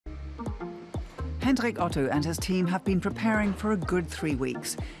Hendrik Otto and his team have been preparing for a good 3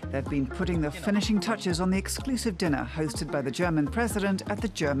 weeks. They've been putting the finishing touches on the exclusive dinner hosted by the German president at the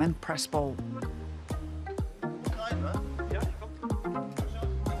German press ball.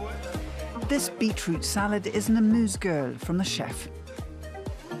 This beetroot salad is an amuse-gueule from the chef.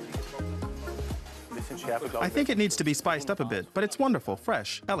 I think it needs to be spiced up a bit, but it's wonderful,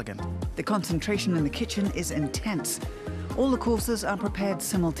 fresh, elegant. The concentration in the kitchen is intense. All the courses are prepared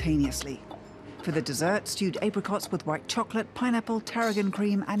simultaneously. For the dessert, stewed apricots with white chocolate, pineapple, tarragon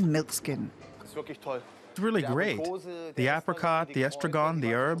cream and milk skin. It's really great. The apricot, the estragon,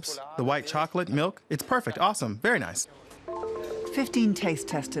 the herbs, the white chocolate, milk. It's perfect, awesome, very nice. 15 taste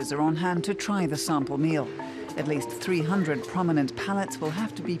testers are on hand to try the sample meal. At least 300 prominent palates will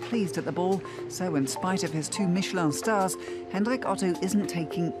have to be pleased at the ball, so in spite of his 2 Michelin stars, Hendrik Otto isn't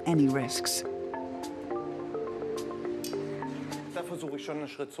taking any risks.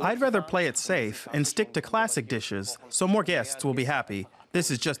 I'd rather play it safe and stick to classic dishes, so more guests will be happy.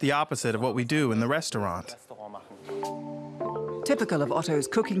 This is just the opposite of what we do in the restaurant. Typical of Otto's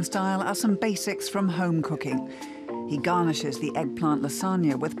cooking style are some basics from home cooking. He garnishes the eggplant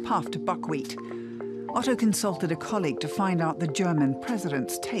lasagna with puffed buckwheat. Otto consulted a colleague to find out the German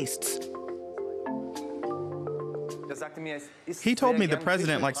president's tastes. He told me the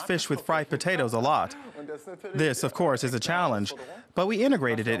president likes fish with fried potatoes a lot. This, of course, is a challenge, but we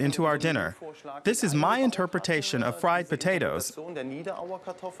integrated it into our dinner. This is my interpretation of fried potatoes,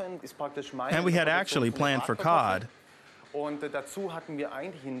 and we had actually planned for cod. But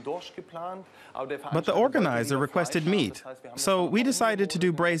the organizer requested meat, so we decided to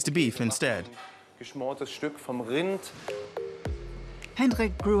do braised beef instead.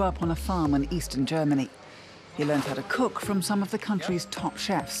 Hendrik grew up on a farm in eastern Germany. He learned how to cook from some of the country's top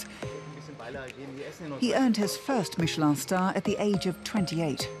chefs. He earned his first Michelin star at the age of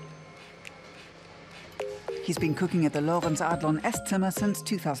 28. He's been cooking at the Lorenz Adlon Esszimmer since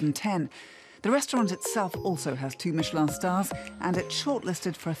 2010. The restaurant itself also has 2 Michelin stars, and it's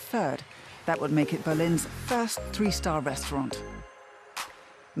shortlisted for a 3rd. That would make it Berlin's first 3-star restaurant.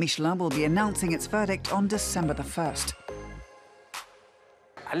 Michelin will be announcing its verdict on December the 1st.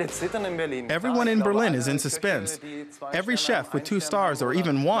 Everyone in Berlin is in suspense. Every chef with 2 stars or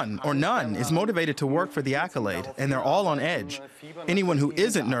even 1 or none is motivated to work for the accolade, and they're all on edge. Anyone who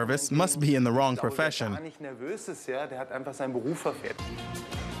isn't nervous must be in the wrong profession.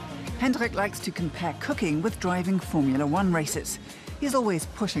 Hendrik likes to compare cooking with driving Formula 1 races. He's always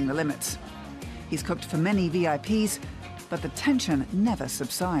pushing the limits. He's cooked for many VIPs, but the tension never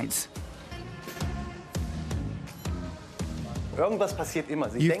subsides.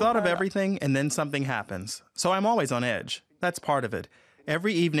 You've thought of everything, and then something happens. So I'm always on edge. That's part of it.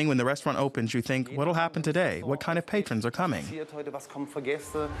 Every evening when the restaurant opens, you think, what'll happen today? What kind of patrons are coming?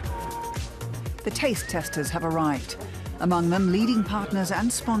 The taste testers have arrived. Among them, leading partners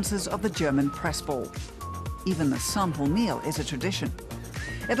and sponsors of the German press ball. Even the sample meal is a tradition.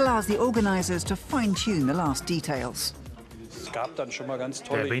 It allows the organizers to fine-tune the last details.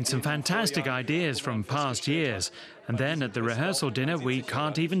 There have been some fantastic ideas from past years, and then at the rehearsal dinner we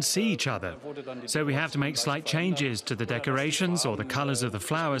can't even see each other. So we have to make slight changes to the decorations, or the colors of the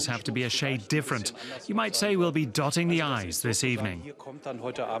flowers have to be a shade different. You might say we'll be dotting the I's this evening.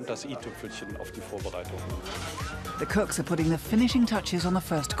 The cooks are putting the finishing touches on the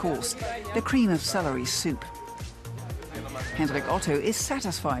first course, the cream of celery soup. Hendrik Otto is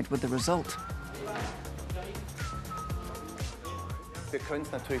satisfied with the result.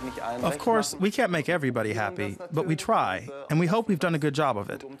 Of course, we can't make everybody happy, but we try, and we hope we've done a good job of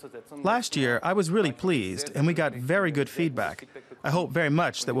it. Last year, I was really pleased, and we got very good feedback. I hope very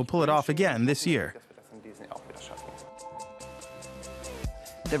much that we'll pull it off again this year.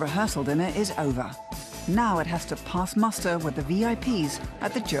 The rehearsal dinner is over. Now it has to pass muster with the VIPs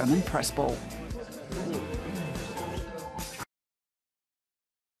at the German press ball.